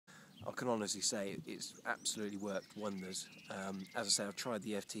can honestly say it's absolutely worked wonders. As I say, I've tried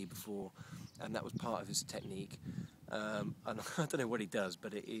the EFT before, and that was part of his technique. And I don't know what he does,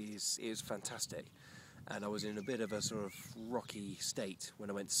 but it is fantastic. And I was in a bit of a sort of rocky state when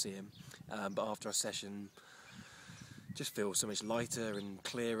I went to see him, but after our session, just feel so much lighter and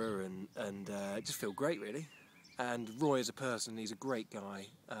clearer, and just feel great, really. And Roy as a person, he's a great guy,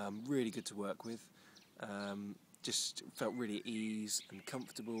 really good to work with. Just felt really at ease and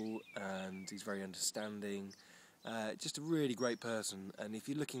comfortable, and he's very understanding. Just a really great person, and if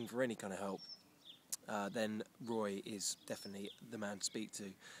you're looking for any kind of help, then Roy is definitely the man to speak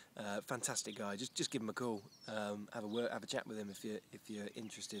to. Fantastic guy. Just give him a call. Have a chat with him if you're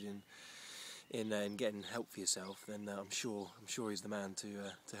interested in getting help for yourself. Then I'm sure he's the man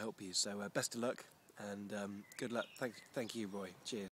to help you. So best of luck, and good luck. Thank you, Roy. Cheers.